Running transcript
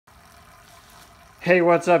Hey,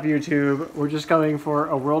 what's up, YouTube? We're just going for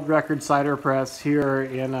a world record cider press here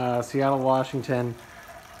in Seattle, Washington.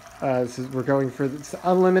 We're going for the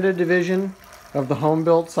unlimited division of the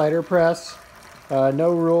home-built cider press.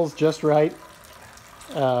 No rules, just right.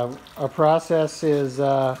 Our process is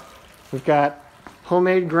we've got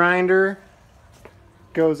homemade grinder,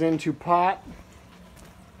 goes into pot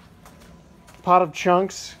of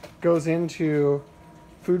chunks, goes into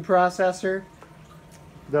food processor.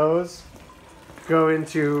 Those go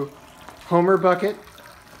into Homer bucket.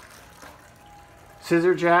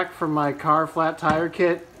 Scissor jack from my car flat tire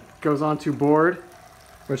kit goes onto board,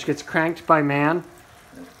 which gets cranked by man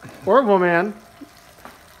or woman,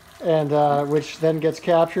 and which then gets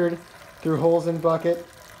captured through holes in bucket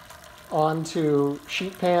onto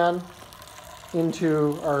sheet pan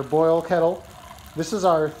into our boil kettle. This is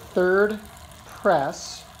our third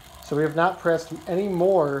press, so we have not pressed any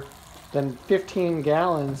more than 15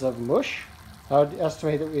 gallons of mush. I would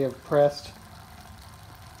estimate that we have pressed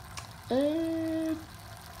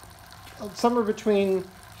somewhere between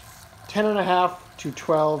 10.5 to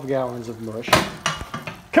 12 gallons of mush.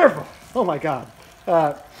 Careful! Oh my God.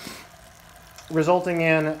 Resulting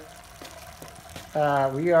in,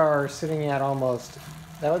 we are sitting at almost,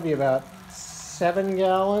 that would be about 7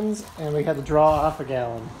 gallons, and we had to draw off a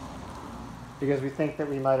gallon because we think that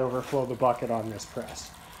we might overflow the bucket on this press.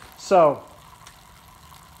 So,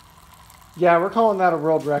 yeah, we're calling that a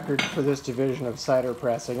world record for this division of cider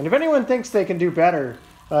pressing. And if anyone thinks they can do better,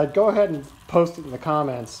 go ahead and post it in the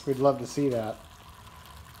comments. We'd love to see that.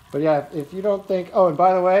 But yeah, if you don't think... Oh, and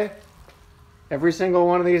by the way, every single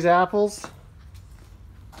one of these apples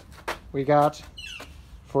we got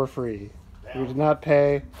for free. We did not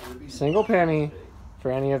pay a single penny for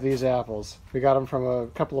any of these apples. We got them from a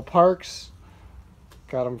couple of parks,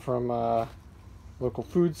 got them from local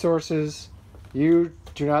food sources. You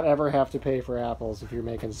do not ever have to pay for apples if you're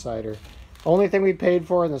making cider. Only thing we paid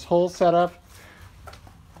for in this whole setup,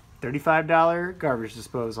 $35 garbage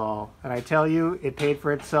disposal. And I tell you, it paid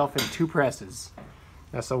for itself in 2 presses.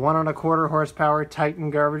 That's a 1.25 horsepower Titan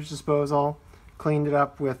garbage disposal. Cleaned it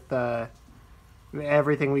up with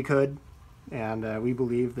everything we could. And we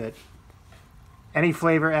believe that any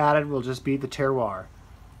flavor added will just be the terroir.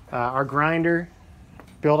 Our grinder,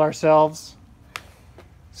 built ourselves.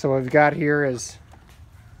 So what we've got here is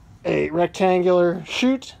a rectangular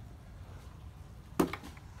chute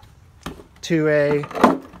to a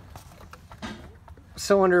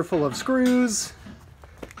cylinder full of screws.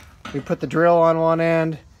 We put the drill on one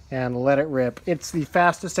end and let it rip. It's the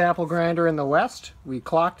fastest apple grinder in the West. We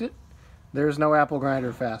clocked it. There's no apple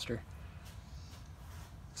grinder faster.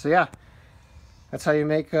 So yeah, that's how you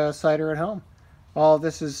make cider at home. All of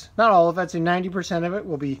this is, not all of it, I'd say 90% of it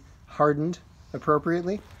will be hardened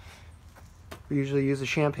appropriately. We usually use a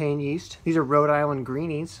champagne yeast. These are Rhode Island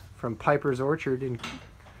greenies from Piper's Orchard,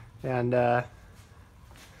 and yeah,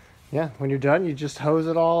 when you're done, you just hose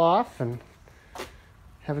it all off and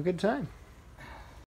have a good time.